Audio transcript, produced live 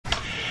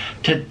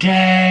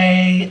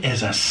Today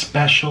is a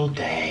special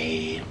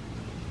day.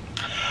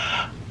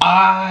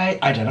 I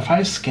identify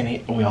as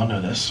skinny, we all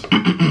know this,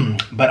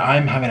 but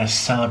I'm having a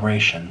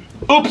celebration.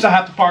 Oops, I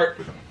have to fart.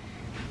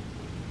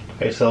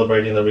 Are you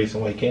celebrating the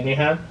recent weight gain you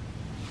had?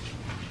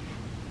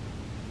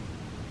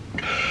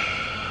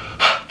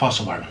 False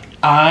alarm.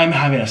 I'm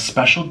having a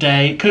special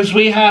day because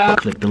we have...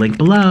 Click the link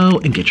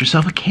below and get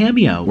yourself a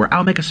cameo where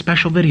I'll make a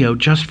special video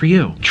just for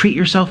you. Treat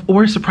yourself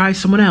or surprise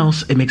someone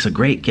else. It makes a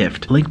great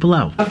gift. Link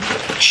below.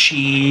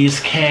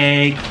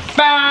 Cheesecake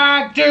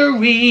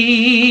Factory.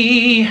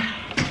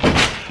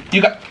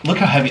 You got... Look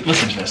how heavy...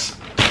 Listen to this.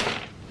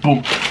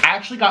 Boom.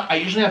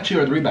 I usually have 2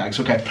 or 3 bags,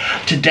 okay?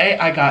 Today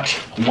I got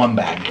 1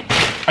 bag.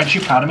 Aren't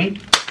you proud of me?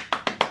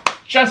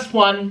 Just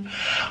 1.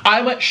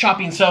 I went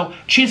shopping, so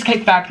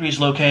Cheesecake Factory is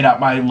located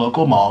at my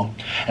local mall.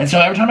 And so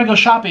every time I go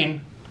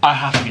shopping, I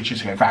have to get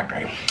Cheesecake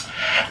Factory.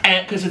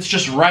 And because it's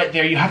just right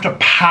there, you have to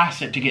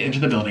pass it to get into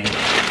the building.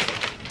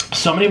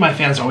 So many of my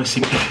fans always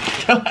see me,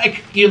 they're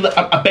like,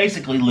 I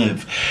basically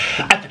live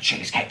at the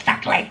Cheesecake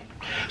Factory.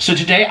 So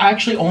today I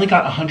actually only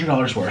got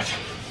 $100 worth.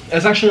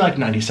 It's actually like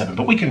 97,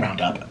 but we can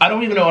round up. I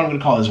don't even know what I'm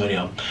gonna call this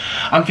video.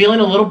 I'm feeling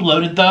a little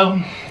bloated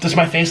though. Does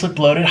my face look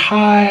bloated?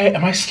 Hi,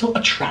 am I still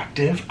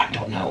attractive? I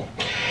don't know.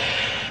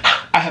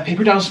 I have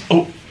paper towels.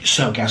 Oh,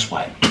 so guess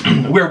what?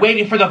 We're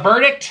waiting for the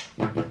verdict.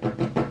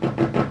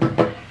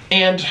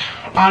 And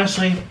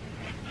honestly,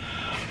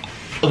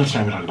 let's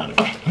not even talk about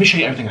it. Okay, let me show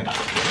you everything I got.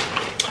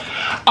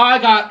 I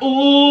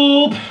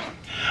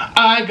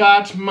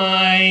got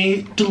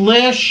my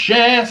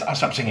delicious, I'll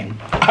stop singing.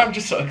 I'm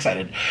just so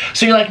excited.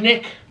 So you're like,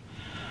 Nick,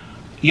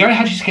 you already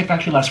had Cheesecake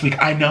Factory last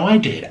week. I know I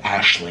did,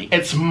 Ashley.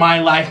 It's my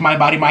life, my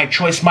body, my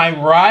choice, my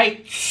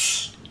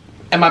rights,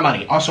 and my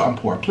money. Also, I'm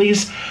poor.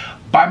 Please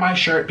buy my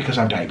shirt because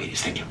I have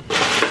diabetes. Thank you.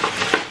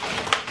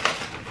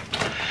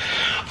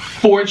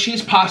 4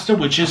 cheese pasta,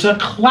 which is a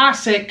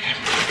classic.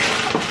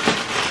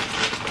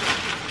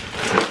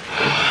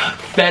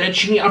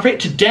 Fettuccine alfredo.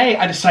 Today,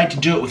 I decided to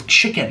do it with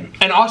chicken.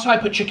 And also, I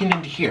put chicken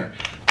into here.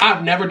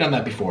 I've never done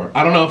that before.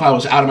 I don't know if I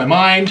was out of my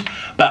mind,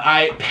 but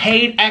I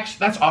paid extra.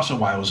 That's also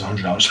why it was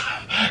 $100.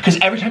 Because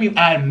every time you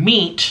add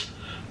meat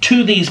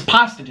to these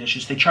pasta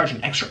dishes, they charge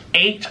an extra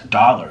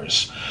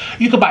 $8.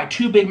 You could buy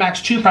 2 Big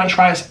Macs, 2 French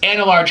fries, and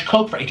a large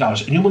Coke for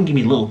 $8. And you wouldn't give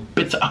me little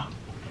bits of...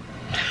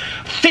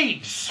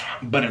 thieves!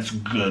 But it's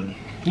good,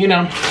 you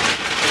know?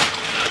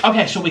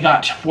 Okay, so we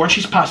got 4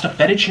 cheese pasta,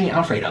 fettuccine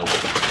alfredo.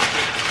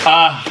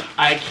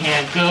 I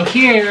can't go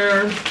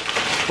here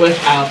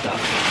without the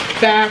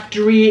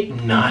factory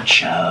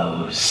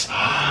nachos.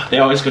 They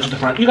always go to the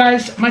front. You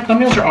guys, my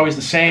thumbnails are always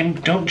the same.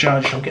 Don't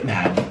judge, don't get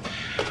mad.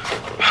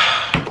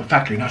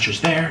 Factory nachos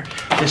there,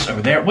 this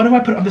over there. What do I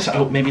put on this?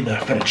 Oh, maybe the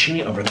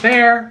fettuccine over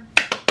there.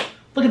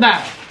 Look at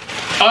that.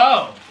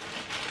 Oh.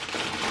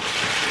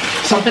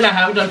 Something I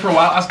haven't done for a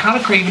while. I was kind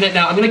of craving it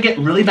now. I'm gonna get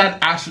really bad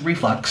acid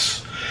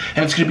reflux.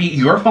 And it's gonna be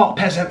your fault,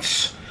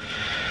 peasants.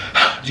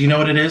 Do you know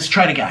what it is?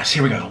 Try to guess.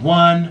 Here we go.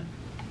 1,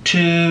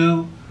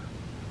 2,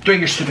 3.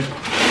 You're stupid.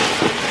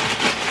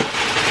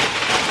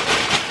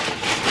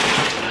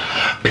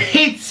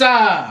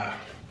 Pizza!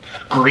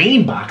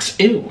 Green box.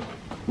 Ew.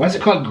 Why is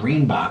it called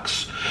green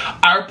box?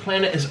 Our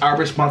planet is our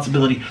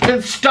responsibility.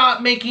 Then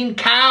stop making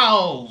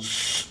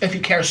cows if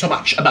you care so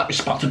much about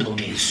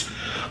responsibilities.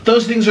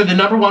 Those things are the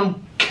 #1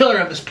 killer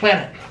of this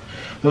planet.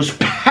 Those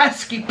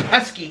pesky,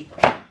 pesky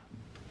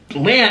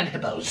land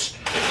hippos.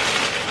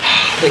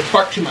 They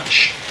fart too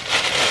much.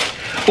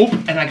 Oh,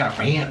 and I got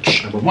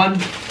ranch,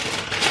 #1.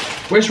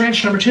 Where's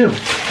ranch #2?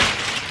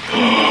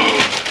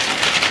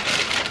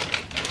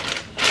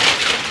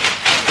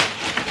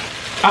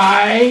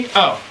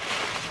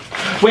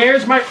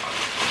 Where's my...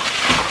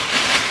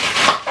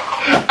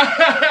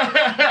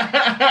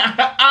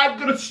 I'm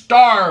gonna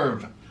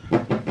starve.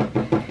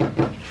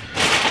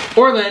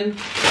 Orlin.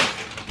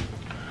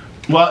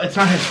 Well, it's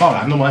not his fault.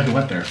 I'm the one who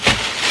went there.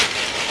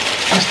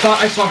 I thought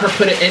I saw her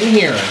put it in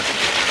here.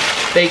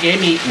 They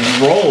gave me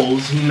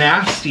rolls,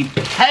 nasty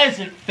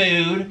peasant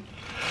food.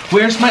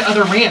 Where's my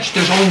other ranch?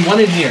 There's only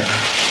 1 in here.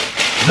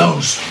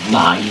 Those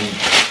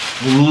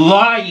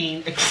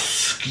lying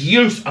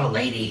excuse of a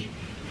lady.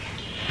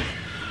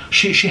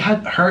 She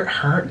had,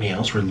 her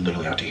nails were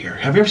literally out to here.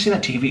 Have you ever seen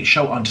that TV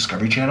show on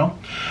Discovery Channel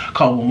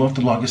called Woman with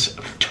the Longest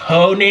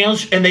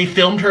Toenails? And they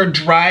filmed her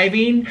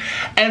driving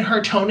and her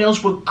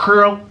toenails would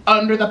curl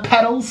under the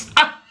pedals.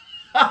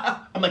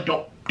 I'm like,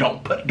 don't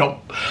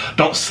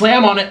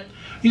slam on it.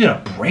 You're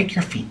gonna break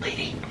your feet,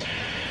 lady.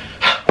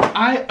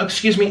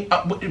 Excuse me,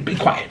 be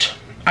quiet.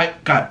 I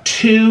got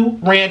 2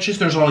 ranches.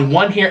 There's only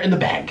 1 here in the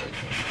bag.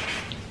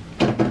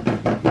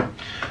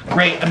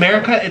 Great,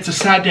 America, it's a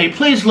sad day.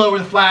 Please lower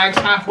the flags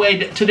halfway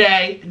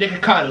today.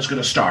 Nicocado's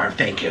gonna starve,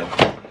 thank you.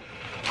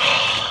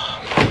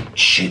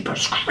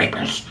 Jeepers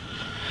creepers.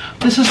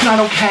 This is not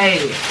okay.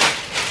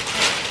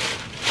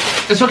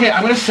 It's okay,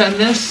 I'm gonna send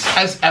this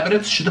as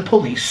evidence to the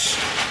police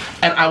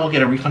and I will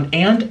get a refund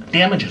and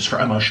damages for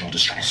emotional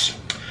distress.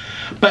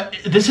 But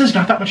this is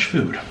not that much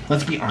food,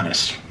 let's be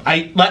honest.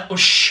 I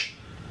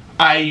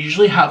I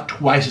usually have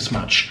twice as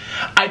much.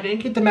 I didn't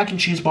get the mac and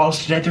cheese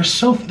balls today.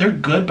 They're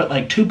good, but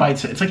like 2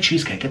 bites, it's like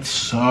cheesecake. It's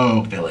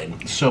so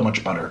filling, so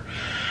much butter.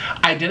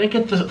 I didn't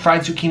get the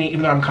fried zucchini,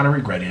 even though I'm kind of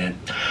regretting it.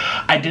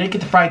 I didn't get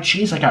the fried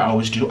cheese like I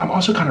always do. I'm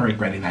also kind of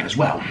regretting that as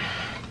well.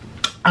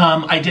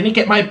 I didn't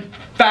get my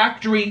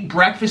factory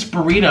breakfast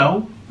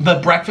burrito, the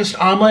breakfast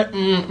omelet.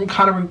 I'm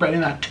kind of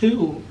regretting that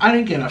too. I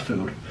didn't get enough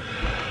food.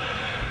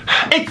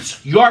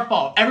 It's your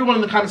fault. Everyone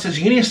in the comments says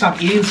you need to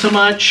stop eating so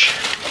much.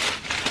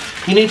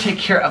 You need to take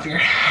care of your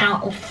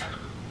health.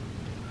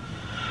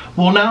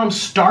 Well, now I'm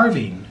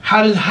starving.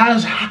 How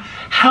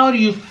do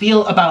you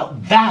feel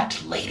about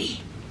that, lady?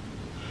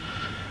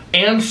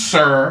 And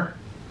sir,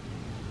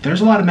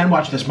 there's a lot of men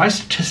watching this. My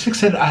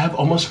statistics said I have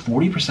almost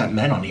 40%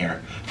 men on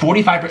here.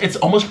 45%, it's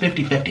almost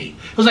 50-50.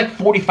 It was like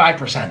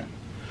 45%.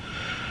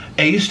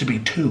 It used to be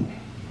 2.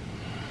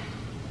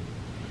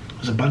 It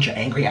was a bunch of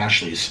angry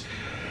Ashleys.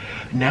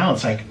 Now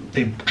it's like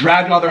they've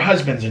dragged all their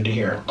husbands into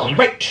here.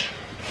 Great.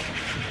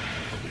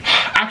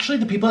 Actually,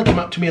 the people that came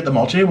up to me at the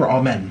mall today were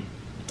all men.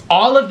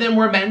 All of them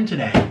were men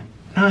today.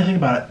 Now that I think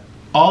about it,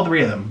 all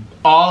 3 of them,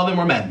 all of them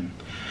were men.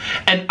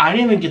 And I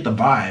didn't even get the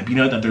vibe, you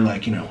know, that they're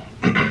like, you know,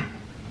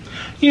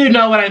 you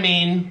know what I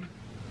mean?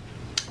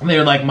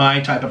 They're like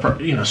my type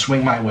of, you know,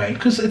 swing my way.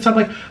 Because it's not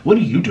like, what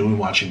are you doing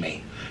watching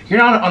me? You're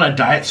not on a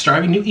diet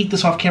starving. You eat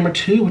this off camera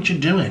too. What you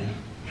doing?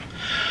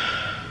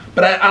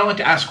 But I don't like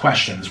to ask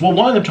questions. Well,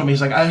 one of them told me,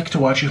 he's like, I like to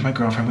watch you with my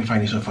girlfriend. We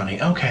find you so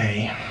funny.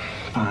 Okay,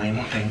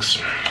 fine,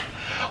 thanks.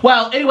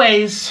 Well,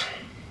 anyways,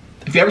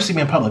 if you ever see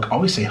me in public,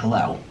 always say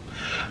hello.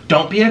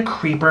 Don't be a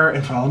creeper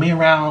and follow me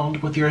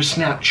around with your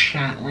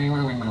Snapchat.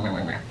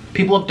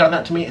 People have done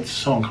that to me. It's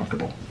so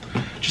uncomfortable.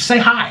 Just say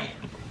hi.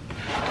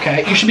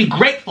 Okay? You should be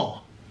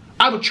grateful.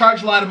 I would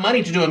charge a lot of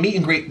money to do a meet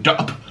and greet.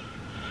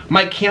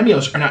 My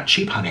cameos are not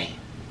cheap, honey.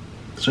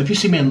 So if you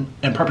see me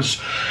in purpose,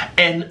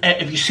 and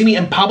if you see me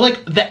in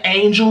public, the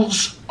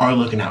angels are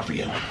looking out for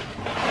you.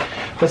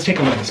 Let's take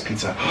a look at this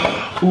pizza.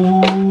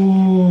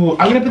 Ooh,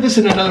 I'm gonna put this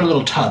in another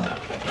little tub.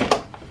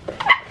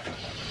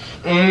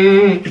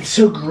 It's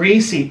so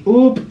greasy.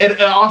 Oop, and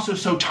also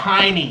so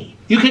tiny.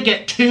 You could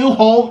get 2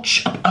 whole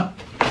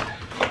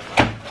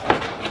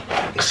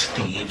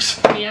thieves.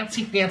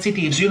 Fancy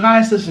thieves. You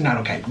guys, this is not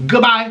okay.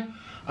 Goodbye.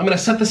 I'm gonna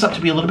set this up to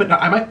be a little bit,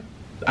 I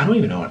don't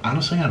even know it.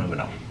 Honestly, I don't even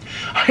know.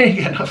 I didn't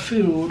get enough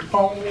food.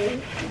 Oh.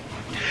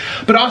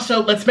 But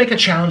also, let's make a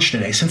challenge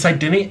today. Since I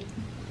didn't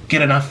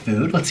get enough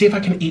food, let's see if I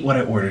can eat what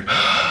I ordered.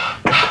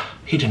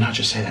 He did not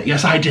just say that.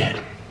 Yes, I did.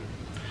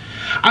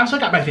 I also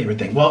got my favorite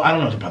thing. Well, I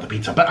don't know about the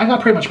pizza, but I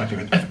got pretty much my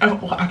favorite.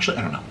 Well, actually,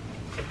 I don't know.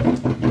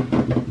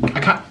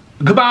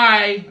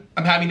 Goodbye.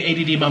 I'm having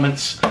ADD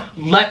moments.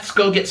 Let's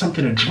go get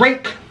something to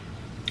drink.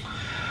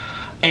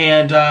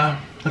 And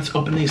let's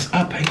open these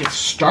up and get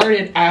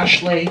started,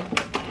 Ashley.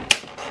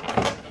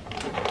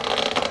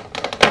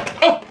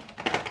 Oh,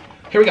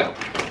 here we go.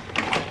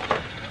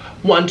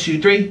 1,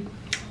 2, 3.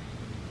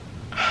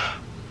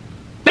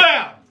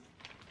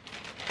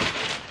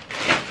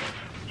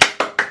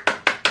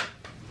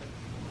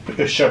 Put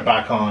your shirt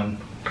back on.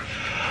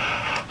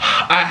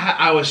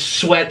 I was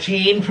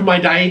sweating from my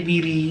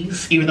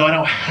diabetes, even though I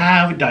don't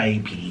have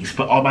diabetes,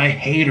 but all my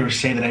haters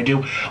say that I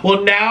do.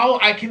 Well, now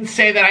I can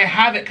say that I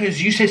have it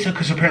because you say so,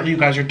 because apparently you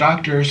guys are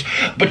doctors,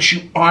 but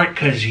you aren't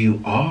because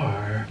you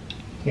are.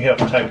 You have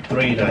type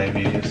 3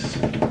 diabetes.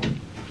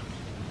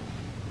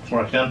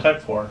 Working on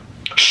type 4.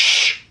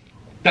 Shh!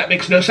 That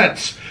makes no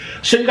sense.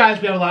 So you guys,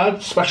 we have a lot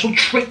of special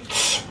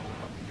treats.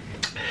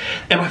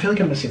 And I feel like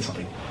I'm missing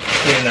something.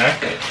 Your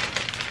neck.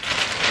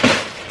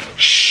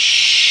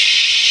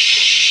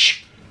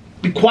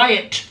 Be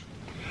quiet.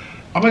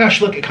 Oh my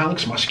gosh, look, it kind of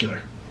looks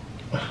muscular.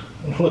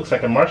 It looks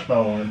like a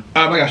marshmallow one.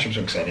 Oh my gosh, I'm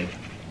so excited.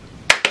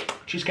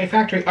 Cheesecake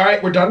Factory. All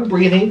right, we're done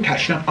breathing,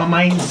 catching up on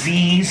my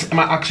Z's and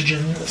my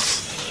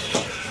oxygens.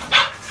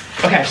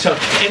 Okay, so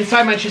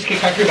inside my Cheesecake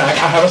Factory bag,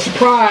 I have a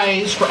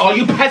surprise for all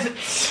you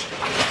peasants.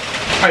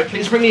 All right,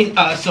 please bring me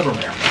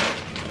silverware.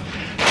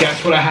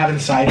 Guess what I have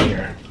inside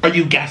here? Are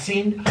you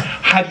guessing?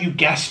 Have you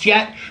guessed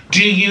yet?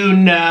 Do you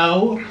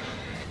know?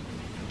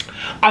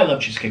 I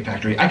love Cheesecake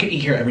Factory. I could eat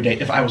here every day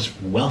if I was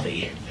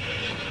wealthy.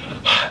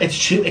 It's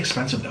too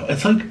expensive though.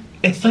 It's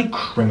like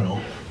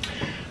criminal.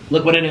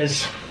 Look what it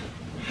is.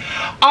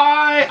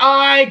 I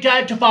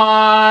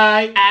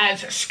identify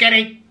as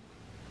skinny.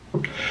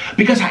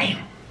 Because I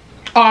am.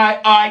 I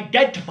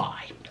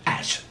identify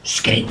as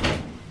skinny.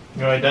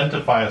 You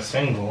identify as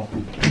single.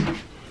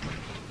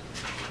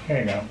 Here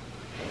you go.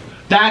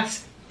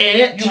 That's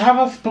it. You have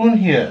a spoon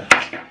here.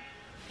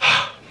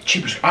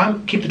 Cheapers.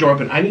 Keep the door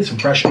open. I need some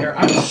fresh air.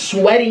 I'm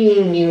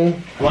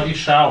sweating. Why don't you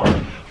shower?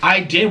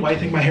 I did. Why do you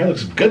think my hair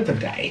looks good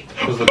today?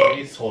 Because the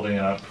base holding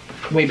it up.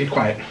 Wait, be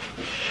quiet.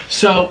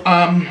 So,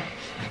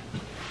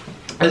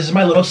 this is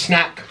my little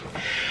snack.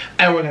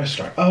 And we're going to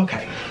start.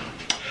 Okay.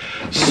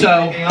 So.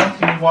 Anything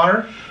else? You need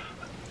water?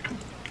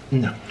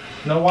 No.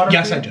 No water?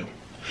 Yes, I do.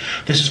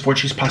 This is 4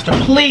 cheese pasta.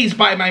 Please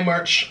buy my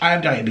merch. I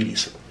have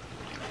diabetes.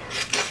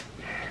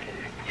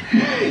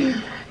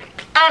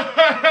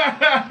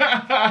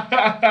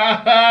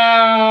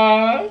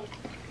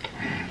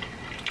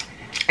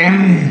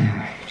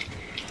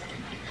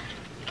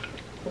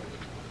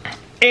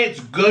 It's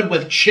good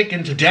with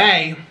chicken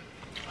today.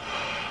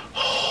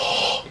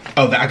 Oh,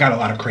 I got a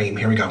lot of cream.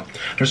 Here we go.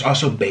 There's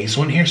also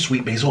basil in here,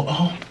 sweet basil.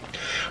 Oh,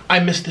 I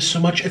missed this so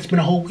much. It's been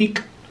a whole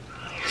week.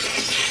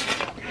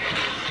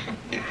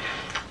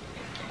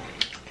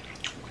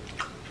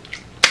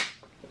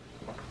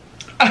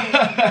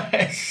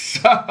 It's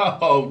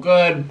so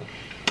good.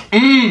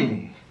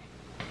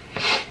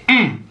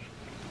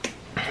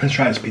 Let's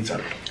try this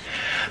pizza.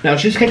 Now,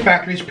 Cheesecake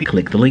Factory's pizza.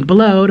 Click the link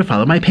below to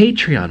follow my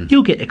Patreon.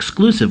 You'll get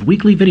exclusive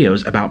weekly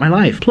videos about my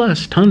life,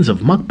 plus tons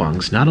of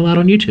mukbangs not allowed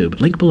on YouTube.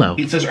 Link below.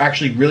 Pizzas are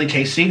actually really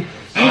tasty.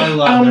 I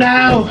love oh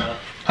no! Pizza.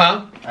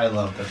 Huh? I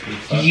love the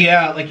pizza.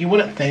 Yeah, like you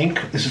wouldn't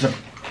think this is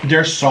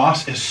their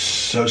sauce is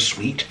so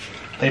sweet.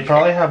 They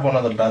probably have one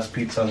of the best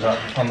pizzas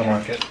on the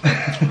market.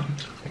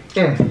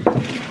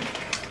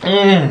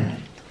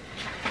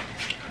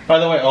 By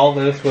the way, all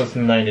this was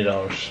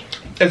 $90.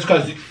 It's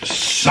because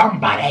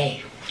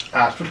somebody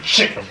asked for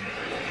chicken.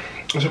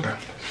 It's okay.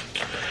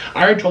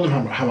 I already told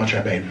them how much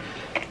I paid.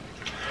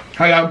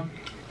 Hi,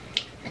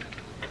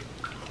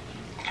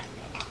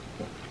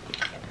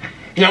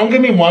 Now, don't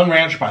give me one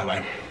ranch, by the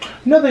way.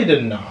 No, they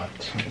did not.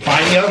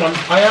 Find the other one.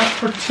 I asked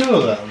for 2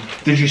 of them.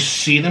 Did you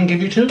see them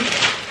give you 2? They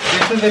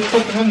said they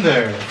put them in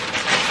there.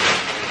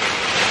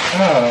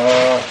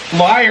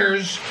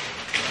 Liars.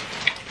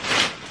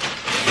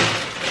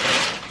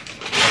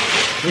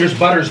 Here's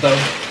Butters, though.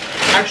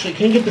 Actually,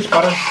 can you get this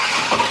butter?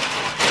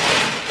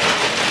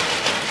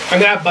 I'm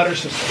gonna have butter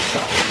some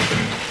stuff.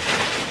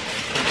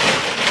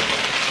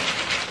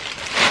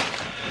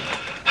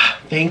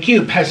 Thank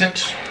you,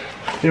 peasant.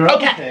 You're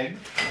okay.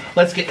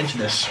 Let's get into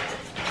this.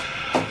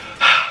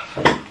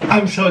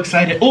 I'm so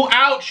excited. Oh,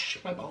 ouch!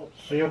 My balls.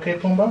 Are you okay,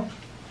 Pumbaa?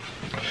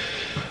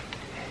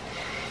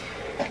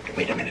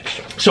 Wait a minute.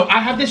 So I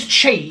have this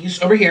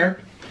cheese over here,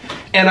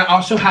 and I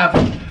also have,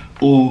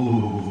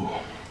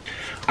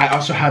 I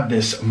also have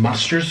this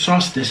mustard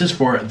sauce. This is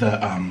for the,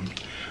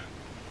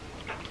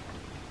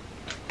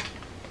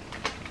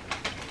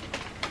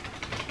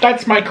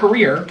 that's my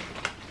career.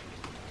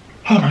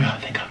 Oh my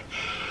God, thank God.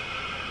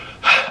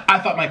 I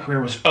thought my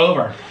career was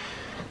over.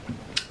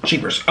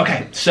 Cheapers.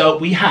 Okay, so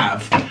we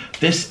have,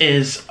 this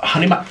is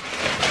honey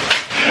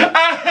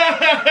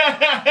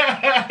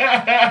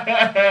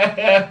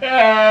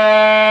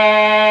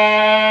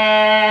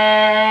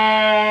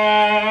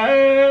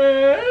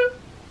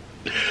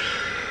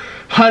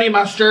honey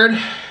mustard.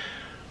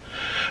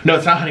 No,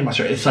 it's not honey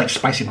mustard. It's like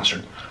spicy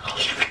mustard.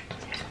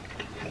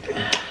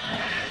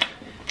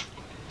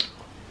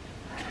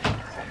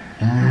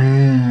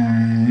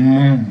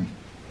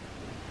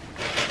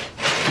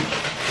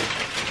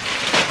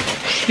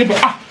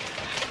 Ah.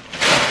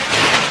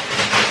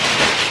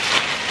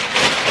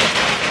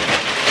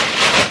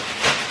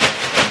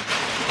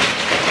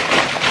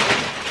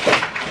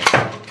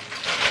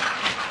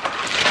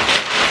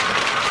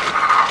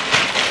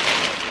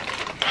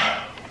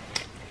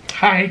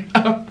 Hi.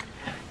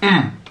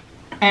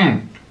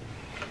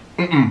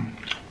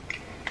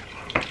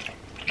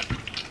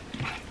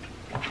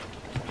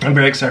 I'm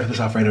very excited for this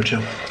alfredo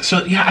too.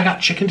 So yeah, I got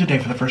chicken today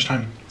for the first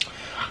time.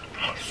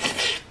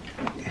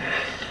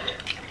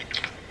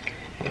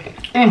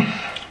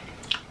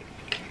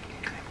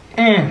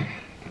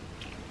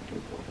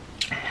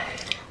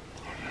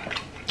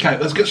 Okay,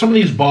 let's get some of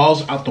these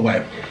balls out the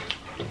way.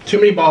 Too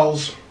many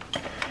balls.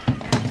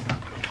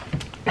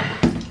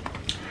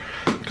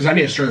 Because I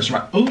need to stir this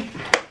around. Ooh.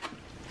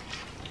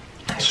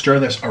 Stir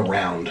this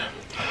around.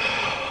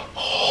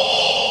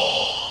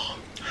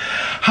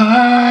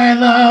 Hi,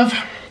 love.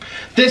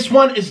 This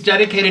one is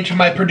dedicated to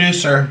my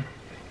producer,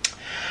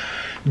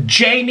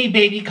 Jamie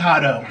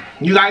Babycado.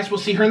 You guys will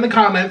see her in the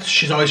comments.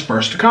 She's always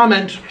first to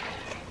comment.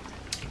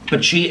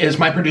 But she is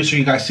my producer.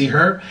 You guys see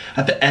her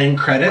at the end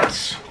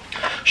credits.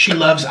 She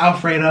loves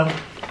Alfredo.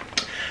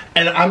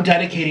 And I'm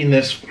dedicating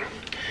this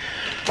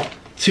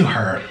to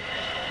her.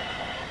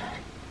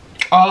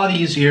 All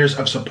these years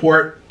of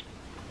support.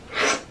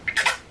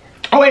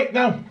 Oh wait,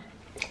 no.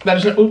 That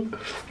isn't, ooh,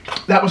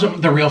 that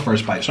wasn't the real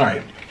first bite,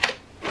 sorry.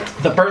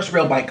 The first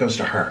real bite goes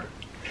to her.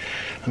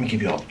 Let me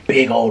give you a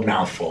big old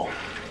mouthful.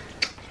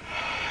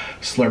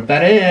 Slurp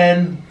that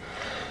in.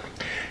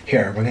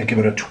 Here, we're gonna give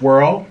it a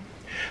twirl.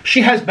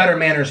 She has better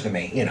manners than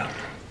me, you know.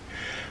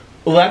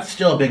 Well, that's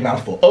still a big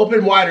mouthful.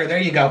 Open wider, there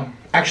you go.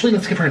 Actually,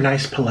 let's give her a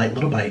nice, polite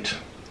little bite.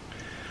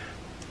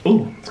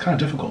 Ooh, it's kind of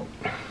difficult.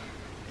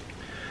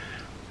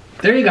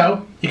 There you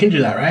go. You can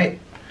do that, right?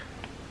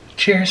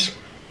 Cheers.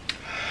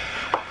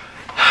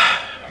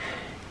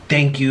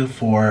 Thank you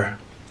for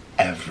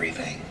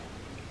everything.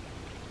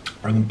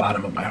 From the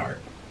bottom of my heart.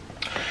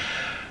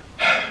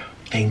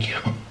 Thank you.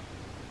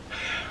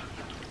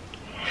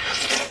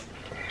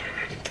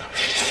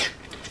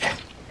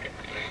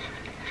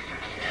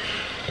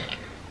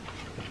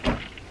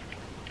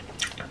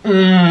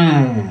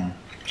 Mmm.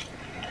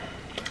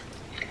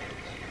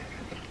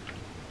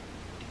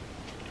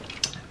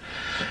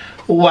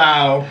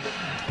 Wow.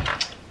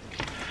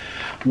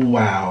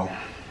 Wow.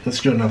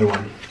 Let's do another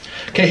one.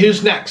 Okay,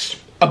 who's next?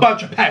 A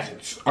bunch of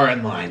peasants are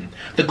in line.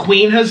 The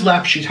queen has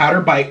left. She's had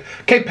her bite.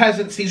 Okay,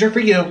 peasants, these are for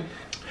you.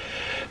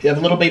 You have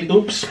a little baby.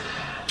 Oops.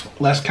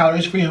 Less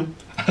calories for you.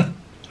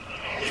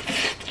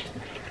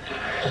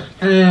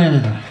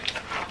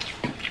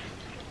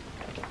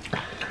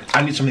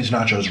 I need some of these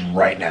nachos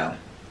right now.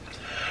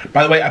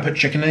 By the way, I put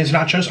chicken in these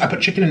nachos. I put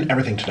chicken in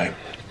everything today.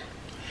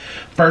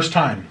 First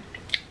time.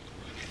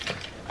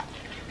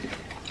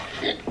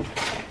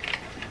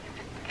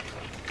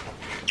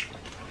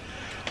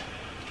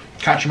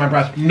 Catching my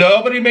breath.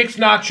 Nobody makes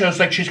nachos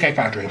like Cheesecake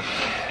Factory.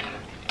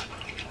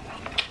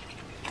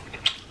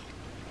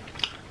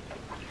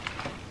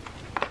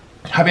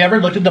 Have you ever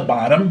looked at the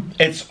bottom?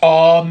 It's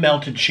all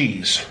melted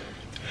cheese.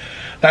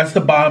 That's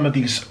the bottom of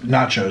these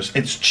nachos.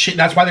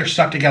 That's why they're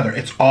stuck together.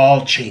 It's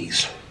all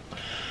cheese.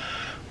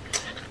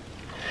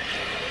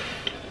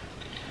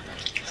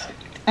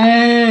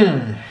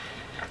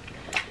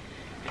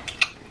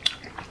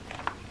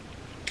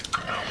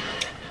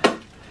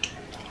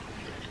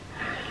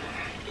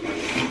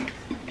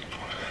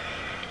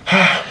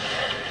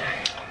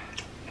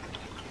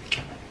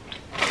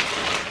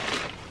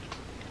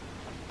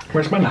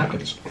 Where's my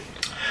napkins?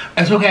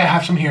 It's okay, I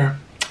have some here.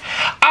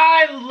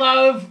 I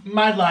love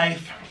my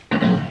life.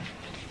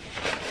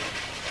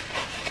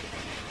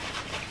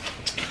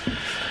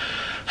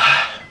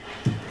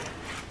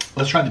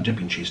 Let's try the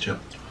dipping cheese too.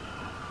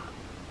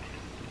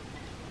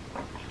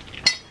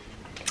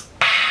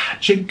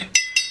 Chink.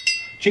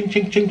 Chink,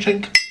 chink, chink,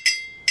 chink.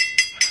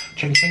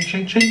 Chink, chink,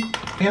 chink, chink.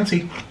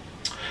 Fancy.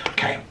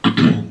 Okay.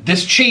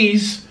 This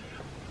cheese,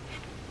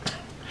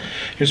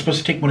 you're supposed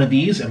to take one of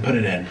these and put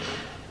it in.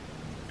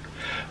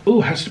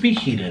 Ooh, has to be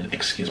heated.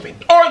 Excuse me.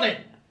 Orlin!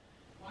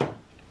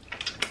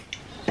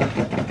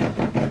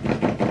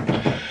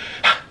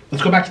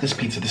 Let's go back to this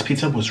pizza. This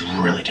pizza was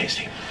really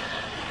tasty.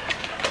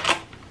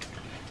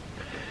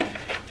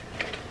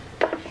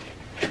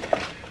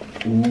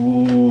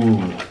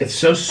 Ooh, it's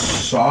so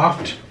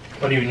soft.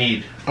 What do you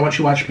need? I want you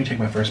to watch me take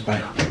my first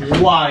bite.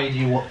 Why do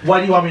you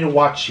want me to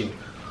watch you?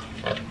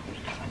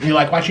 You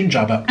like watching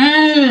Jabba?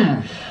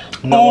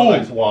 No one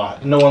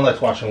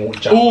likes watching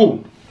Jabba.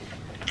 Ooh.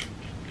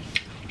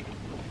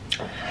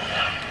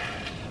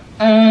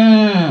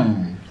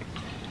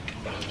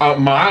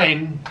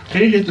 Mine.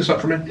 Can you heat this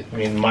up for me? I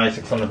mean, my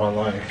 600 pound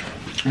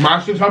life.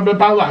 My 600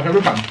 pound life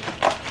every time.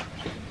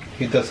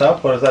 Heat this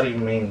up? What does that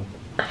even mean?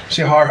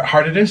 See how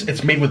hard it is?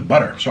 It's made with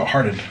butter, so it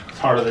hardened. It's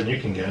harder than you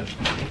can get.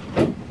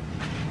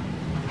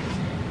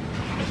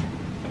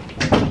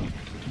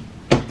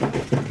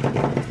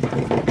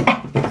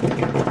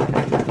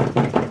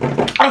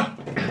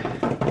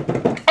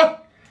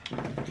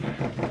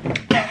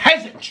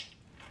 Peasant!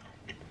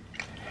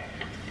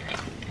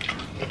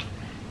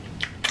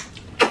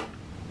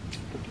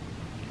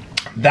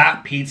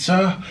 That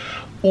pizza,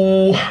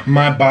 oh,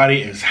 my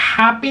body is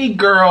happy,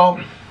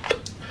 girl.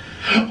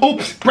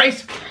 Oops,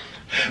 brace,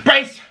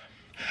 brace,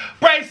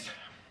 brace,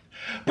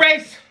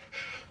 brace,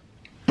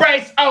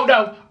 brace, oh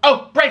no,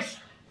 oh, brace,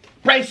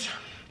 brace,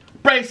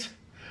 brace,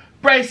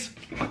 brace.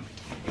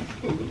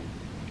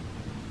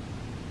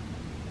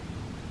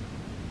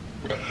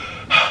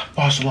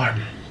 False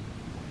alarm.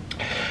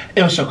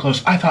 It was so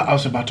close. I thought I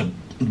was about to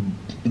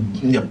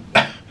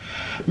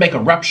make a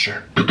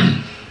rupture.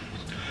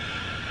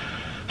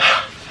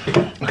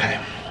 Okay.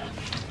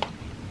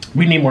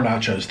 We need more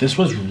nachos. This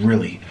was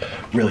really,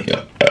 really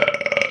good.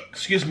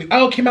 Excuse me.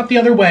 Oh, it came out the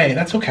other way.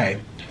 That's okay.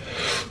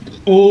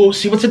 Oh,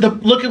 see what's in the,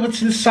 look at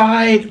what's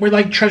inside. We're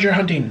like treasure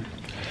hunting.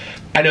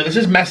 I know this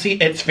is messy.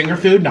 It's finger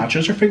food.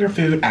 Nachos are finger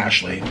food.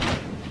 Ashley.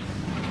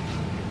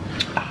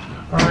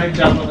 All right,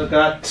 down with the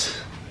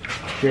gut.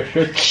 Here's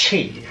your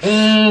cheese.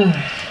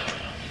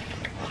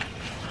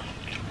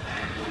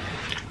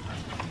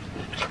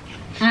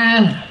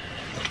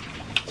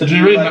 So do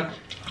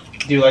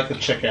you like the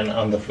chicken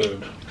on the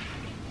food?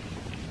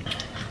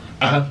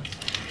 Uh-huh.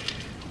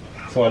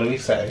 So what do we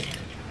say?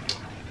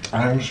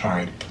 I'm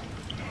sorry.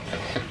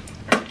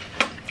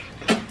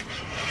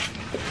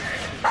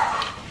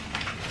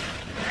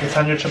 It's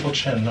on your triple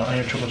chin, not on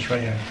your triple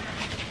right here.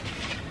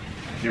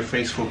 Your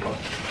face fupa.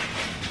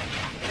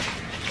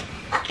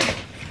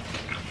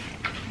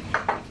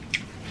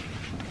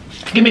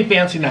 Give me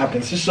fancy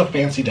napkins. This is a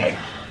fancy day.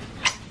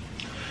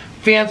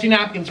 Fancy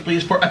napkins,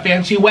 please, for a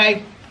fancy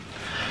way.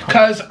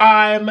 Because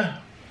I'm... How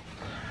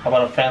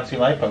about a fancy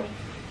lipo?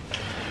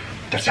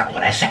 That's not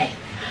what I say.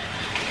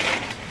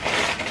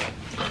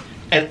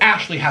 And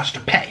Ashley has to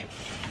pay.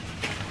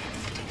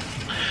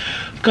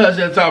 Because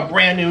it's a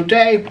brand new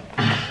day.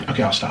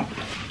 Okay, I'll stop.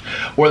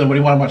 Or then what do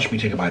you want to watch me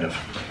take a bite of?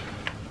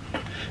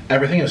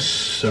 Everything is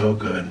so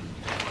good.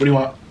 What do you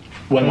want?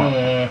 What do you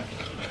want?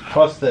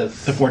 What's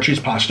this? The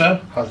 4-cheese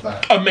pasta. How's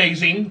that?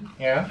 Amazing.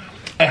 Yeah?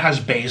 It has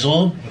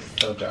basil. I'm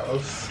so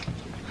jealous.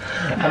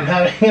 I'm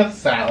having a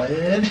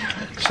salad.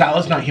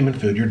 Salad's not human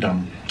food. You're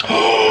dumb.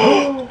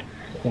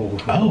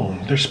 Oh,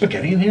 there's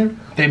spaghetti in here?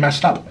 They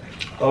messed up.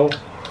 Oh.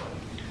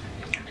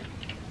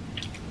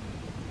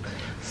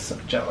 So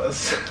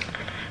jealous.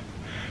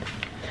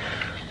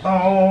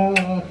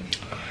 Oh.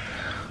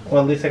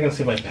 Well, at least I can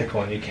see my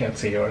pickle and you can't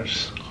see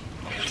yours.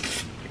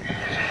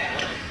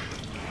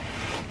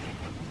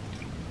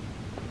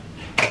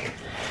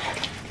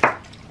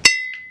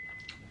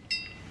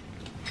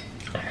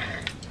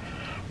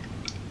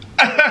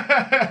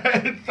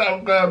 It's so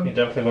good. You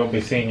definitely won't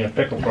be seeing your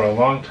pickle for a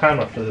long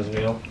time after this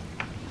meal.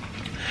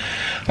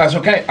 That's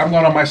okay. I'm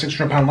going on my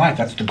 600-pound life.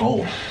 That's the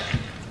goal.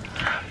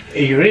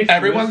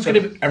 Everyone's gonna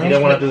be. You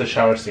don't want to do the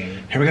shower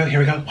scene. Here we go. Here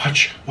we go.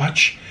 Watch.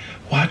 Watch.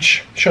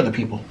 Watch. Show the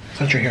people.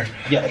 Since you're here.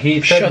 Yeah,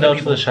 he said no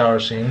to the shower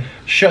scene.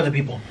 Show the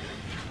people.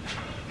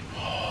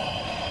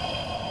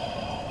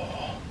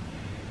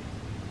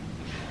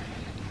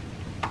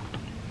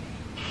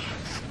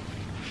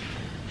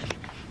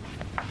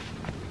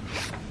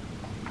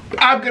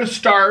 I'm gonna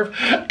starve.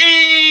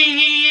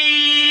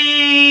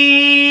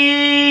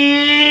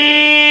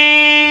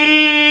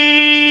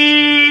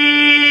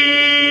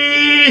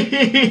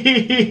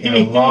 You're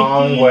a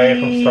long way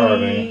from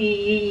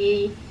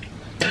starving.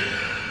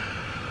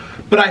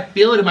 But I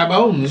feel it in my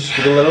bones.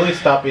 You could literally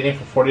stop eating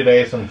for 40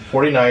 days and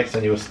 40 nights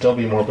and you would still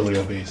be morbidly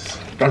obese.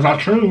 That's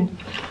not true.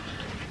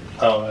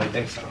 Oh, I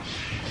think so.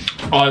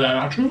 Oh, that's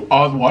not true?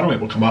 Oh, the water weight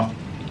will come off.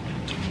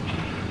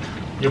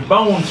 Your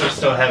bones are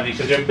still heavy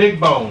because you're big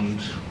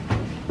boned.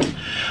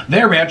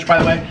 Their ranch, by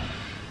the way,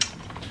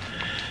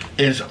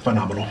 is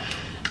phenomenal.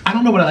 I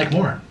don't know what I like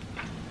more.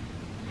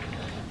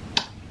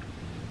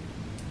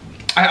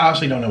 I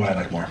honestly don't know what I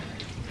like more.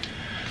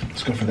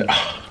 Let's go for the,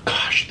 oh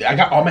gosh, I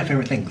got all my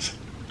favorite things.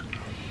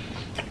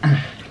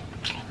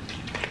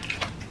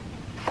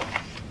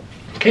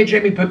 Okay,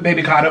 Jamie put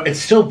Nikocado. It's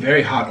still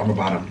very hot on the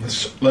bottom.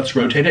 Let's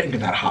rotate it and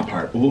get that hot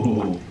part.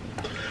 Ooh.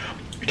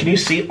 Can you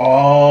see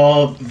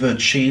all the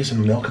cheese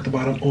and milk at the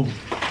bottom? Ooh.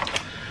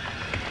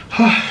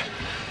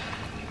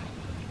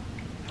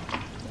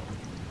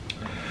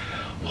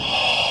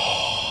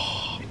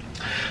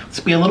 Let's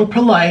be a little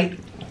polite.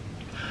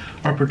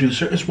 Our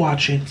producer is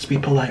watching. Let's be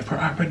polite for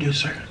our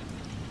producer.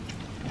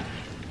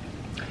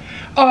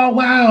 Oh,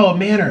 wow,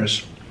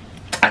 manners.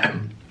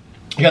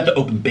 You got to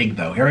open big,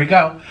 though. Here we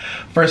go.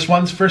 First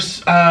one's for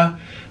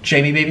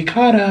Jamie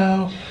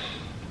Nikocado.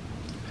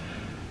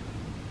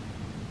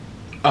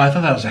 Oh, I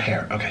thought that was a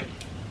hair. Okay.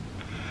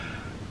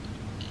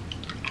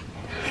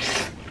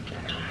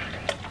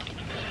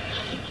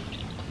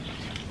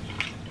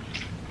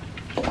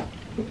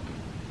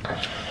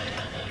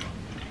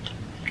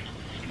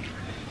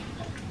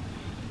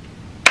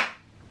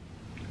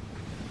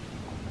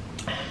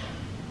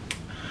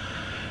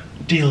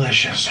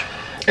 Delicious.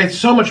 It's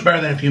so much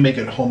better than if you make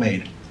it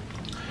homemade.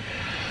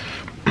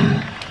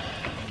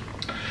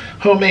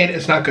 Homemade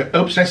is not good.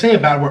 Oops, did I say a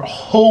bad word?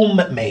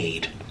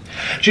 Homemade.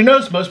 Do you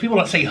notice most people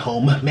don't say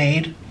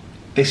homemade?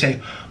 They say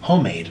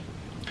homemade.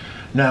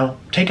 No,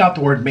 take out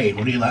the word made.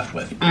 What are you left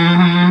with?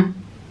 Mm-hmm.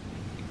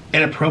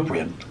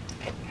 Inappropriate.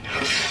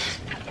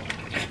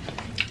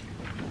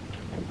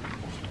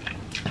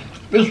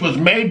 This was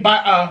made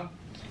by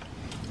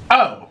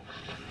oh.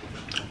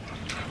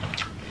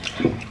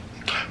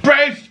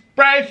 Brace,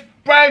 brace,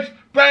 brace,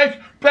 brace,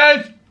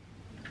 brace.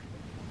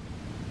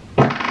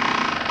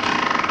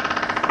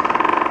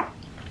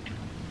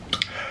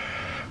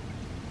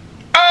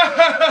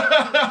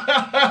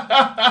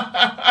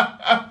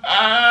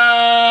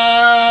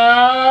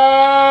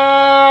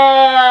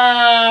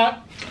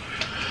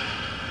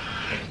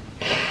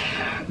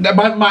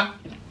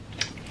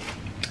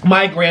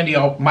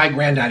 My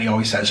granddaddy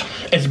always says,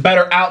 it's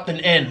better out than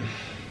in.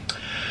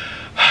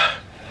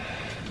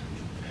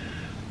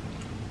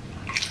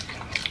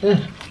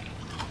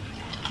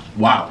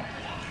 Wow.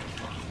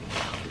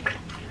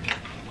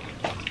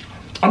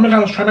 Oh my God,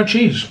 let's try my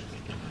cheese.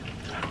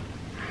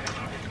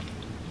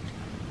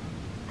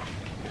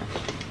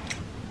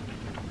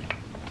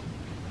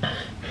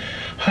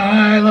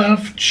 I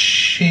love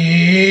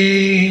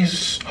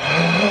cheese.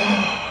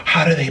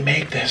 How do they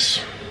make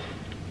this?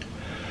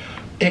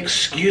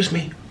 Excuse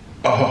me.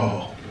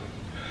 Oh.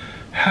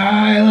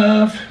 I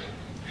love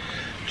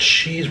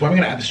cheese. What am I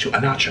going to add this to?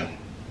 A nacho.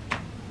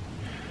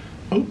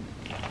 Oh.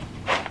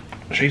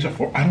 Cheese or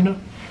fork? I don't know.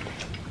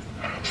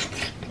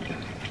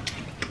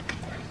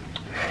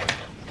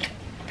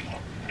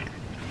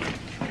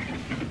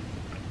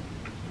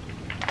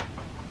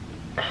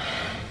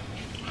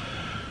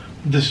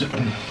 This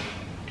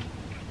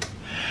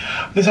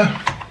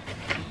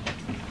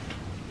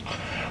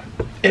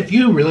if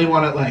you really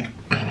want to like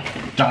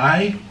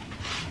die,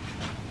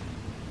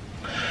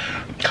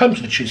 come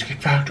to the Cheesecake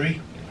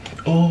Factory.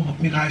 Oh,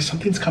 you guys,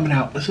 something's coming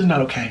out. This is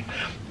not okay.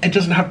 It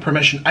doesn't have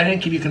permission. I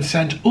didn't give you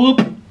consent.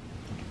 Oop.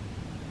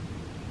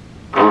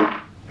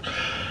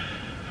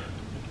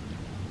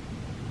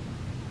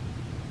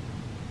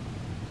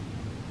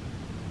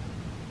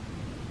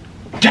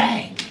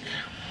 Dang.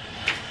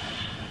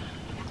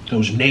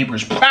 Those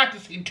neighbors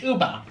practicing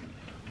tuba.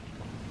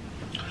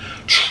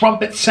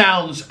 Trumpet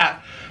sounds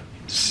at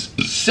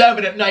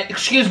 7 at night.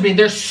 Excuse me,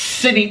 there's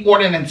city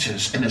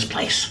ordinances in this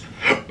place.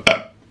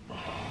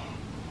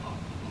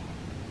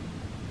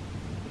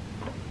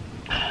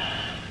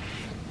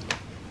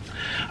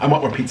 I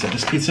want more pizza.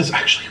 This pizza is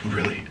actually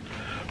really,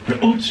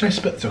 Oh, did I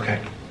spit? It's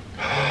okay.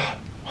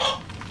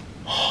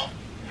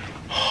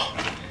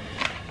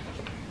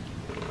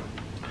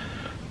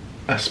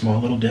 A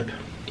small little dip.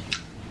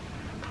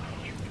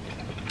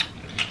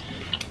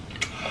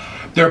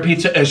 Their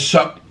pizza is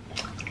so...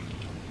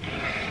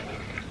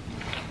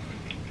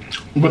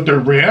 With their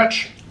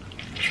ranch.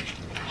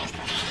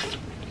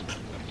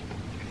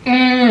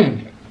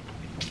 Mmm.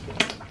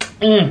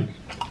 Mmm.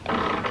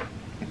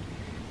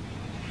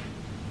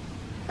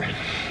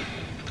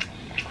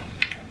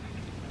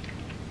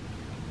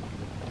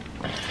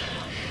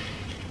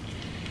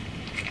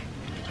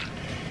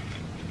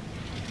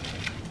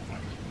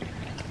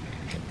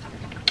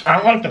 I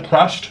don't like the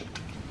crust.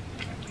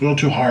 A little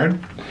too hard.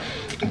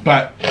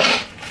 But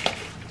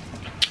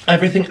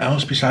everything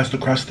else besides the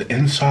crust, the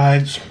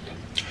insides,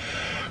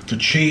 the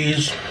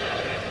cheese,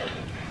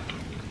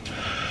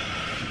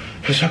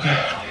 it's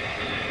okay.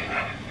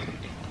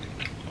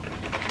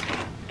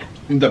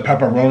 The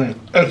pepperoni,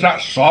 it's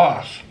that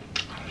sauce.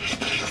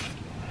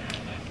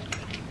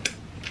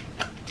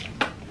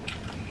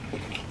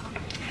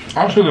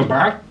 Also the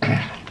back,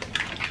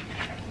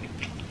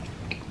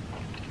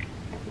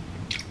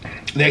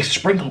 they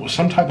sprinkle with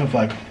some type of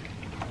like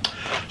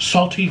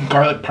salty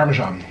garlic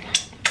parmesan.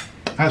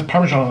 It has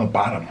parmesan on the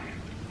bottom.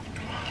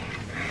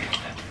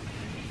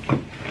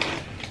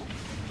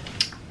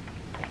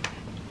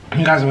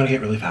 You guys, I'm gonna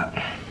get really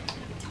fat.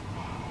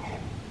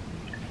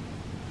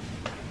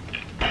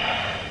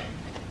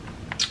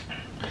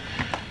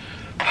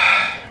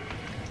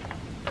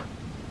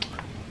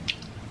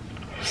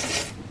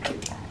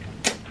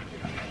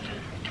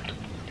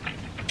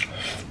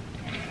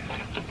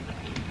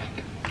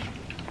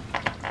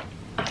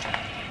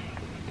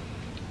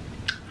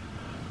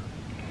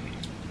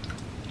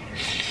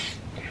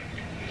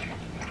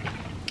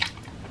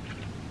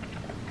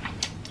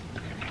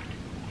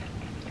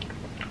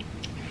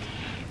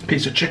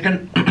 Piece of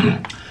chicken,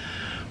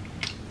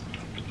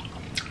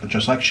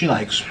 just like she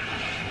likes.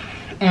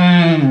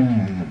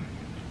 Mmm.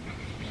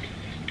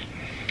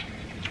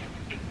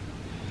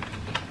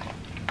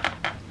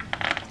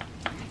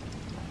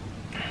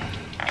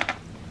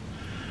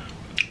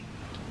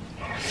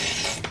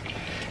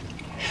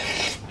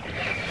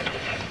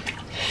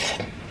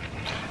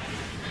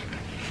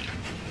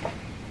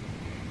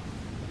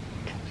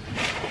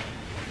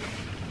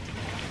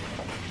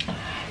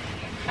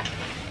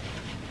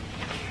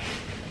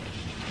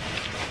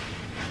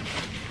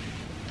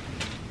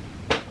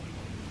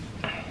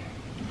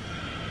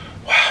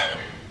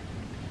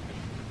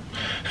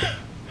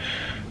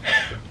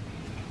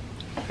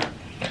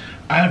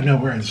 I have no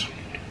words.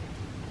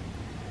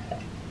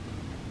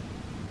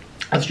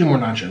 Let's do more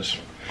nachos.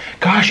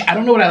 Gosh, I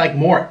don't know what I like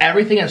more.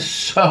 Everything is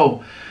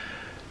so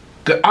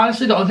good.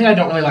 Honestly, the only thing I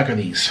don't really like are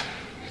these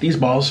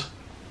balls.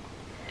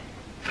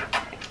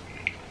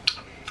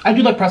 I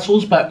do like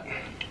pretzels, but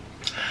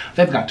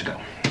they've got to go.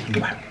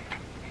 Goodbye.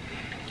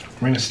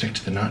 We're gonna stick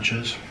to the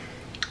nachos.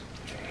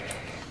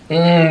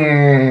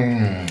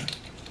 Mmm.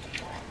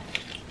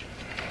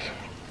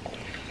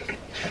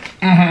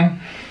 Mm-hmm.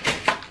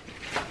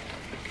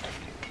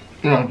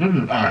 No, this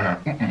is out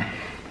of here.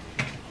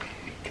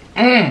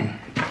 Mmm.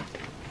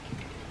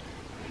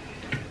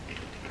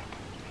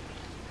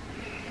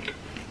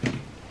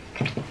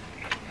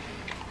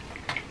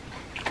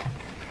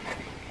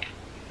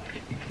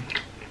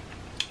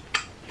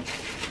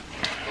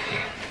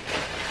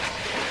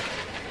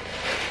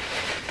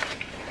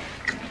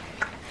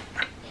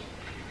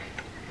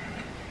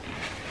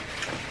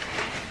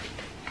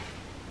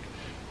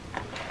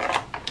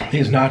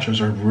 These nachos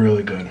are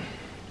really good.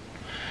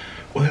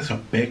 Oh, that's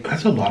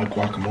a lot of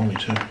guacamole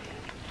too.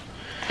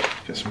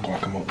 Get some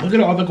guacamole. Look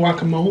at all the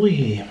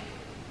guacamole.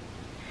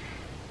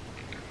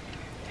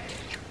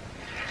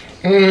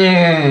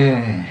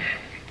 Mmm.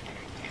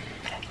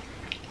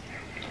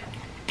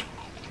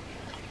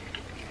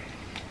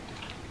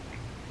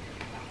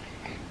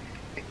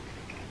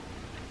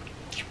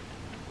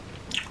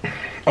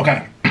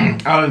 Okay,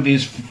 out of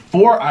these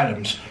 4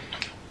 items,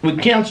 we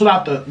canceled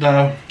out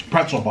the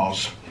pretzel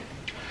balls.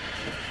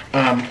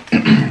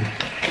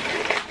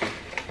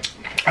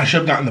 I should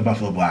have gotten the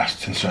Buffalo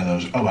Blasts instead of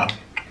those. Oh well.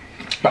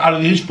 But out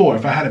of these 4,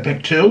 if I had to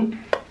pick 2,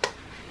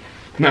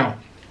 no.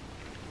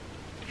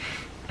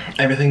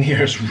 Everything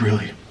here is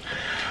really,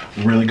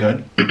 really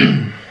good.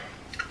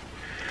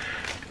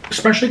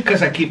 Especially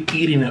because I keep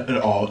eating it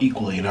all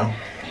equally, you know?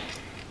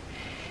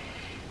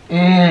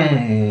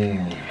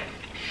 Mmm.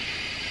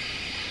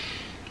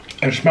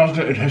 It smells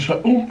good. It tastes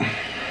good. Ooh.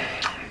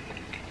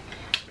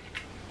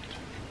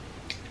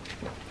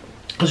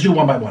 Let's do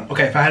one by one.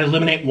 Okay, if I had to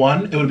eliminate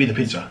one, it would be the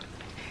pizza.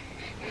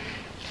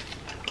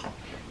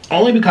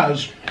 Only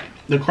because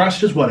the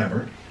crust is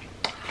whatever.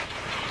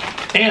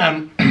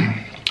 And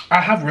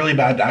I have really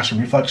bad acid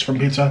reflux from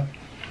pizza.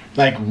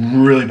 Like,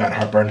 really bad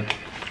heartburn.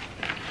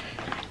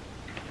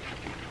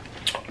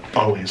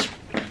 Always.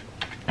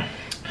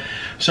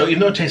 So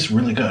even though it tastes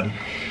really good,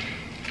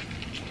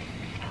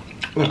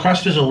 the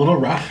crust is a little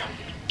rough.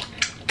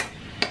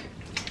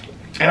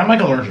 And I'm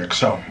like allergic,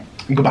 so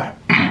goodbye.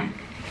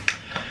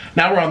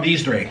 Now we're on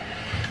these 3.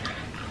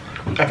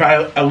 if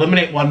I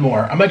eliminate one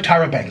more, I'm like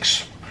Tyra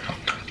Banks.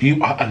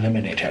 You are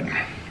eliminated.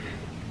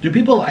 Do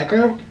people like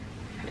her?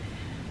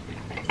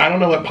 I don't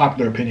know what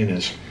popular opinion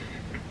is.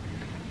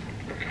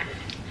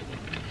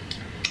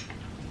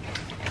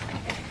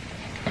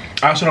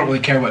 I also don't really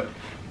care what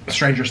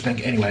strangers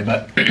think anyway,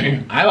 but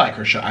I like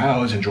her show. I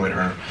always enjoyed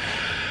her.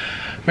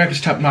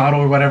 America's Top Model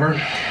or whatever.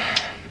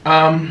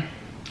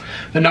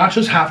 The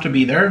nachos have to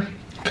be there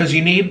because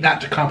you need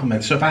that to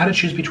complement. So if I had to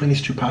choose between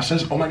these two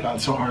pastas, oh my god,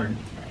 it's so hard.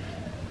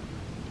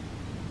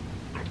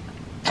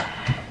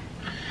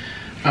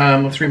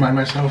 Let's remind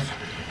myself.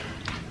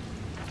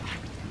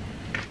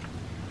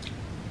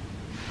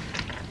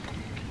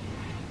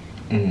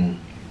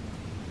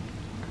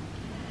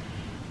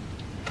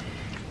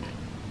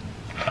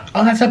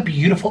 Oh, that's a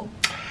beautiful.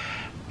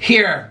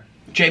 Here,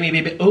 Jamie,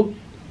 baby. Oh,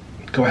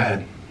 go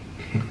ahead.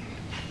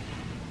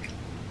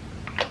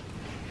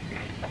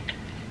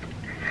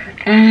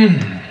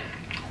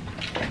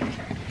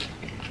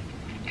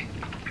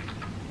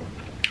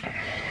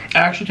 It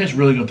actually tastes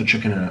really good with the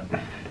chicken in it.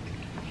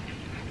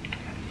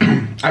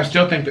 I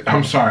still think that,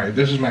 I'm sorry,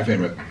 this is my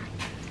favorite.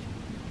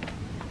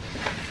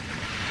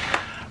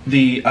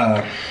 The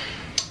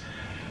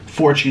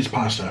 4 cheese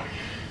pasta.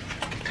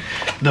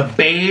 The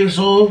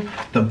basil,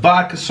 the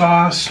vodka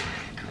sauce.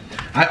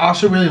 I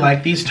also really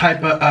like these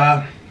type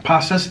of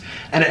pastas,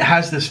 and it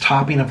has this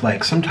topping of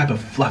like some type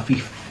of fluffy,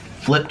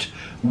 flipped,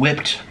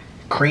 whipped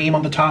cream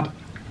on the top.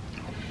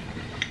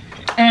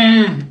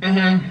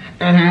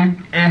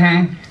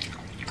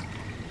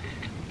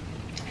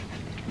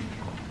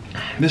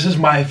 This is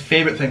my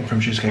favorite thing from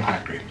Cheesecake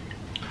Factory.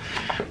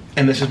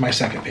 And this is my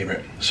second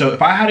favorite. So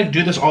if I had to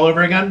do this all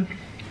over again,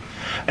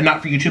 and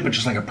not for YouTube, but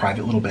just like a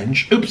private little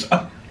binge. Oops.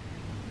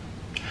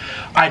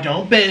 I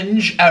don't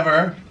binge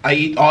ever. I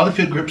eat all the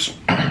food groups.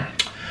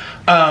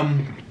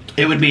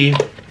 It would be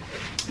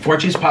 4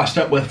 cheese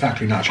pasta with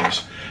factory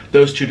nachos.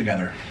 Those two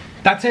together.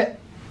 That's it.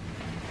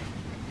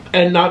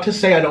 And not to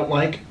say I don't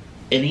like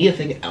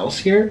anything else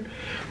here.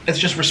 It's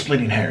just we're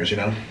splitting hairs, you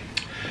know?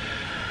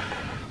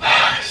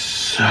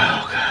 So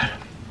good.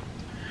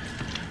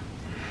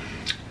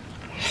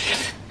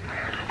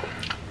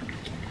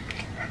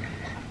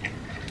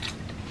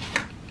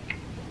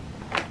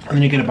 And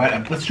then you get a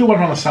bite. Let's do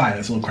one on the side.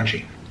 It's a little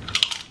crunchy.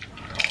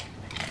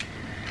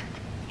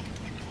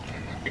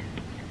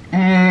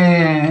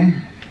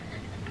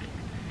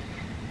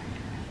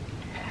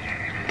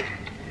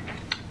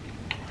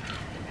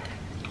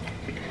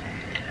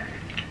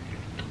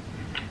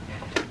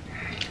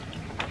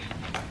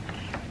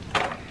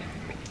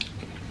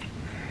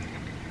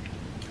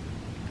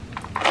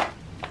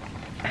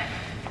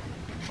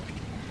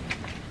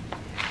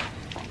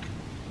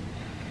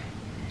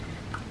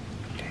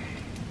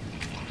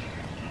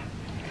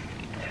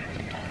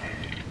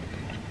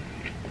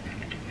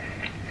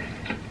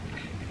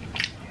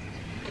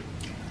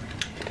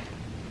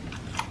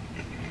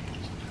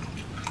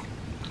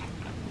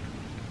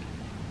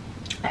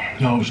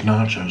 Those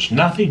nachos.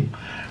 Nothing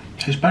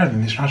tastes better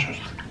than these nachos.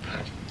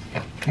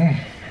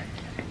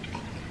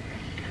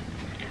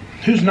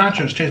 Whose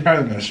nachos taste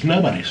better than this?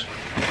 Nobody's.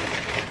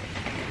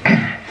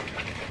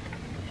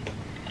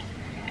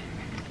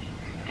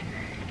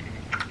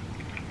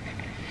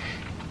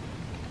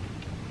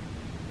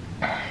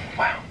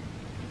 Wow.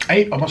 I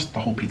ate almost the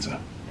whole pizza.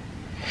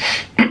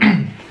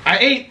 I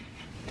ate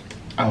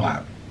a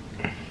lot.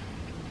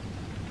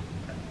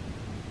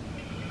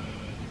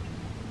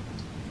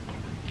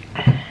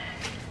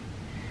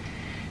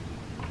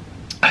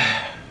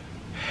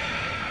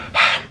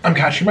 I'm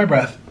catching my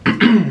breath.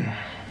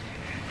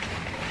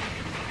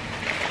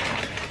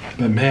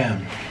 But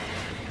man,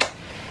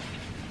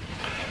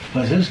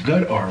 was this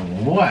good or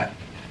what?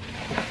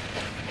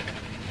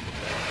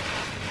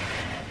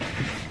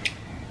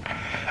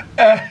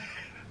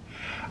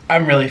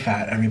 I'm really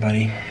fat,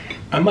 everybody.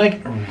 I'm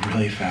like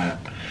really fat.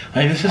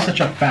 Like this is such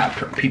a fat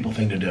people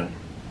thing to do.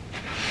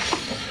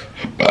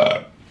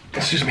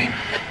 Excuse me.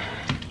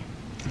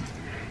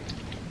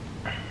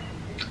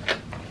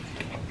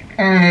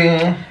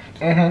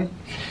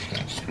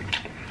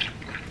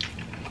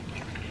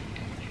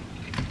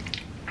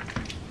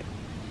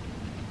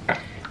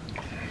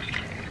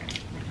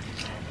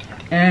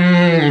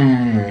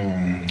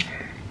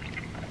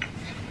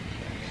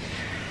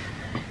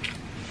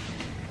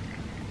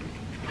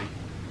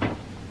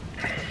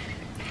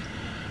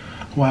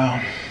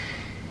 Wow.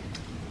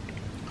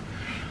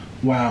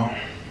 Wow.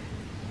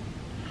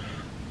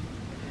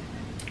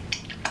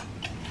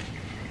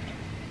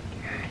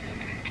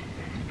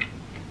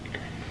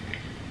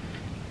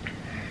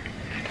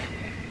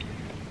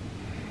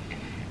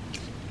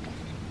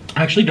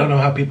 I actually don't know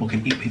how people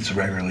can eat pizza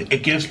regularly.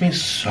 It gives me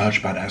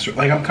such bad ass.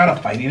 Like I'm kind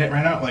of fighting it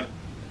right now. Like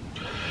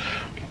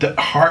the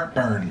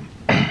heartburn.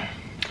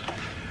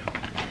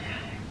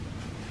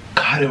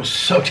 God, it was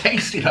so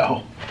tasty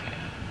though.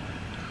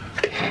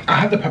 I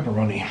had the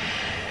pepperoni.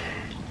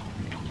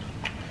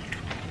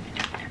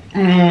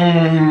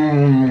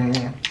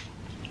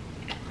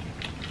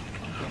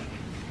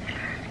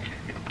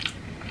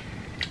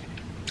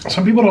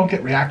 Some people don't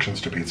get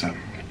reactions to pizza.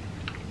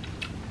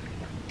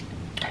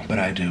 but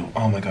I do.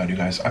 Oh my God, you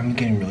guys, I'm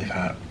getting really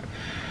fat.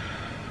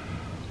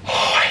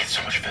 Oh, I ate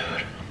so much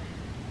food.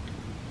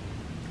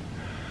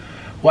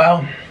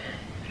 Well,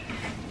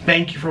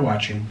 thank you for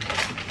watching.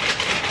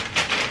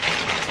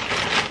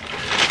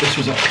 This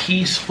was a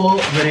peaceful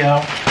video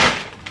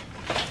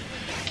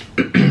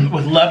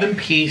with love and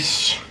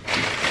peace.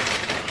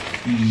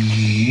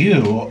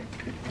 You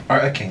are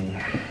a king.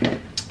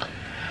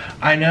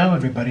 I know,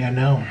 everybody, I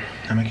know.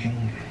 I'm a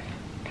king.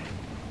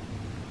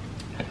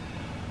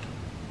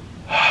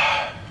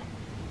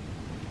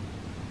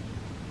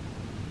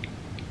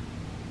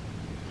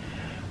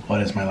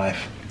 What is my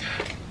life?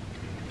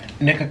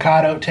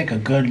 Nikocado, take a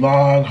good,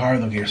 long, hard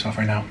look at yourself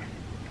right now.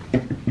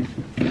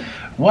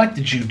 What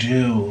did you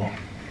do?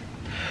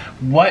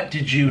 What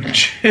did you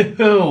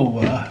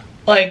do?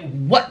 Like,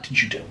 what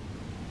did you do?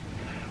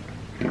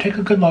 Take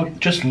a good look.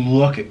 Just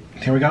look at,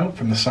 here we go,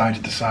 from the side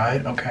to the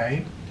side,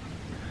 okay.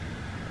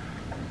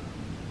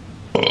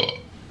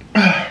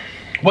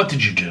 What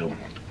did you do?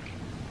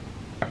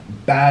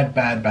 Bad,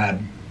 bad,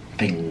 bad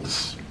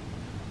things.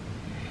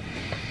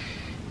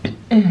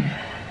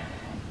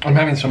 I'm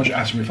having so much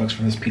acid reflux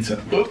from this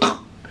pizza.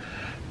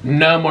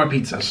 No more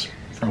pizzas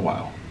for a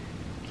while.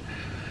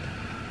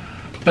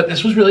 But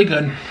this was really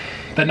good.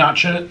 The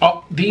nacho,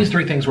 oh, these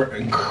three things were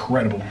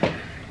incredible.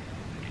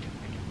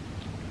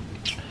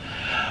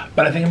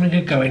 But I think I'm gonna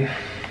get going.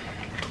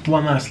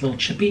 One last little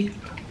chippy.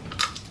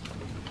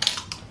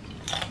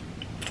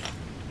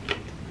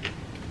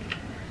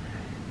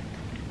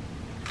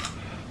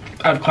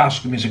 I have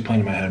classical music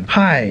playing in my head.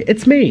 Hi,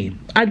 it's me.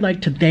 I'd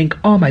like to thank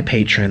all my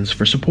patrons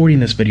for supporting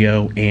this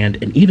video,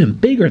 and an even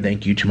bigger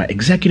thank you to my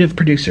executive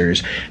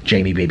producers,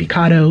 Jamie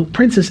Babykado,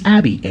 Princess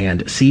Abby,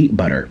 and C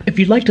Butter. If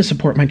you'd like to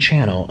support my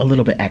channel a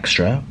little bit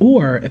extra,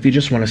 or if you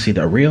just want to see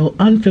the real,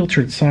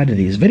 unfiltered side of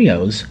these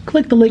videos,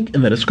 click the link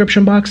in the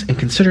description box and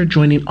consider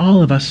joining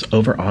all of us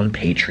over on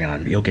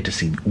Patreon. You'll get to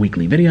see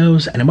weekly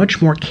videos and a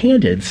much more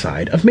candid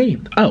side of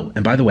me. Oh,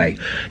 and by the way,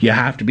 you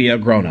have to be a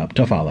grown-up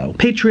to follow.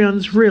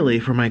 Patreon's really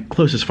for my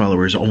closest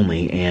followers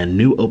only, and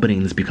new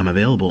openings become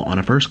available on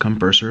a first-come,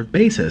 first-served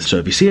basis. So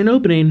if you see an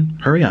opening,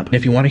 hurry up. And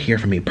if you want to hear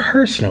from me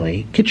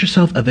personally, get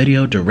yourself a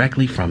video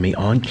directly from me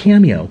on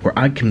Cameo, where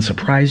I can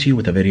surprise you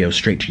with a video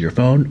straight to your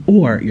phone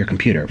or your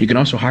computer. You can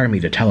also hire me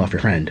to tell off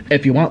your friend.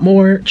 If you want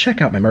more,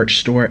 check out my merch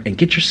store and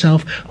get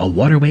yourself a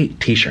Waterweight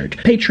t-shirt.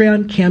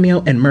 Patreon,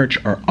 Cameo, and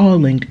merch are all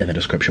linked in the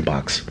description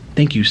box.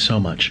 Thank you so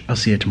much. I'll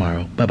see you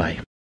tomorrow. Bye-bye.